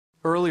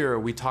Earlier,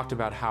 we talked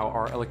about how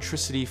our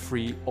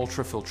electricity-free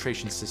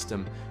ultrafiltration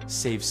system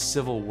saves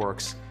civil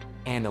works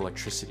and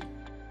electricity.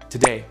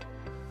 Today,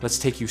 let's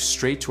take you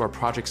straight to our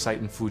project site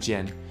in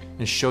Fujian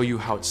and show you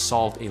how it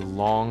solved a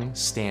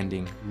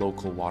long-standing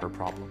local water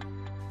problem.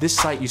 This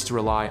site used to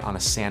rely on a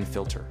sand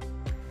filter,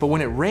 but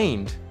when it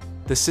rained,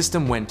 the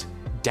system went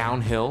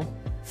downhill,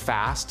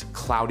 fast,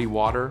 cloudy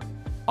water,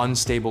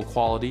 unstable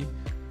quality,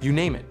 you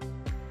name it.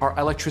 Our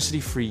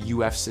electricity-free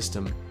UF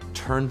system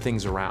turned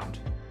things around.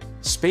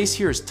 Space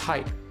here is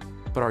tight,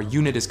 but our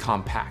unit is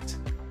compact.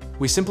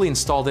 We simply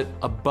installed it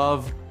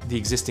above the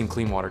existing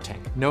clean water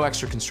tank. No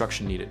extra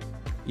construction needed.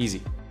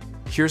 Easy.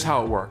 Here's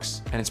how it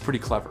works, and it's pretty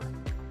clever.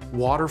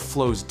 Water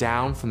flows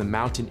down from the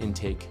mountain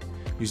intake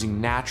using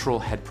natural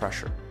head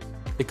pressure.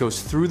 It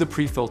goes through the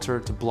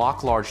pre-filter to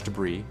block large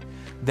debris,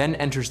 then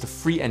enters the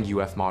free end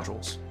UF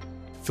modules.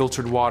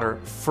 Filtered water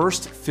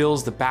first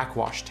fills the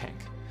backwash tank,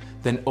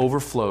 then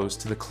overflows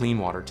to the clean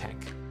water tank.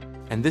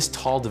 And this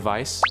tall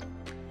device,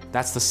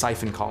 that's the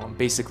siphon column,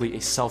 basically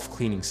a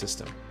self-cleaning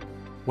system.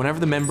 Whenever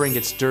the membrane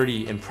gets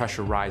dirty and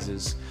pressure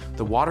rises,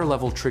 the water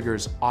level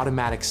triggers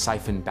automatic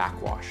siphon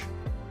backwash.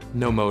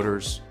 No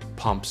motors,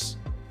 pumps,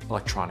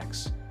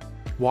 electronics.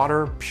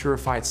 Water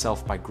purifies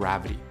itself by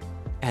gravity,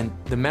 and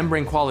the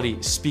membrane quality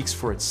speaks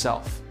for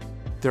itself.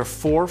 There are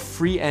 4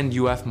 free-end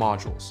UF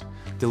modules,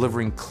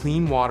 delivering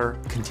clean water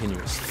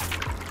continuously.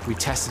 We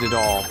tested it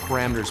all,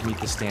 parameters meet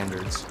the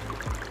standards.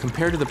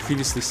 Compared to the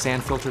previously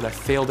sand filter that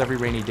failed every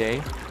rainy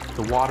day,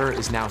 the water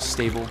is now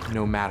stable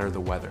no matter the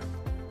weather.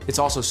 It's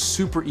also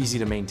super easy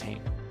to maintain.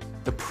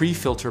 The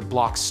pre-filter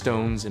blocks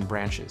stones and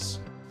branches.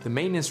 The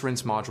maintenance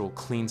rinse module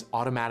cleans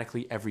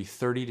automatically every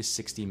 30 to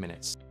 60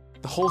 minutes.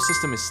 The whole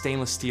system is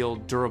stainless steel,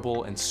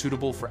 durable, and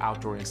suitable for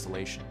outdoor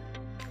installation.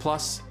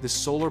 Plus, this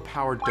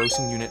solar-powered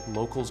dosing unit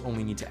locals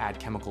only need to add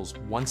chemicals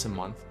once a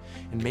month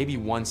and maybe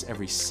once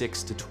every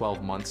 6 to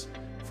 12 months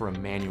for a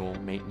manual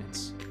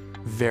maintenance.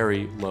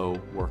 Very low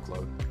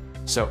workload.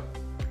 So,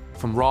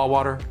 from raw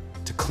water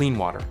to clean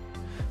water,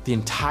 the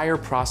entire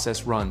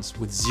process runs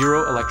with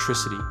 0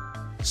 electricity,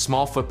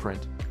 small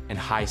footprint, and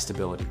high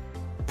stability.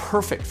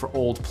 Perfect for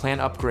old plant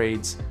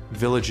upgrades,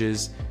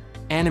 villages,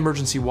 and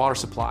emergency water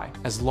supply.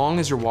 As long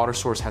as your water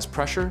source has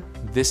pressure,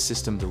 this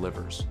system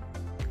delivers.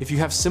 If you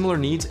have similar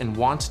needs and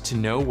want to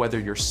know whether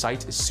your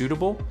site is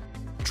suitable,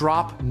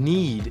 drop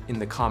 "need" in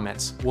the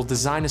comments. We'll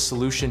design a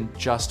solution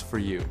just for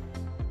you.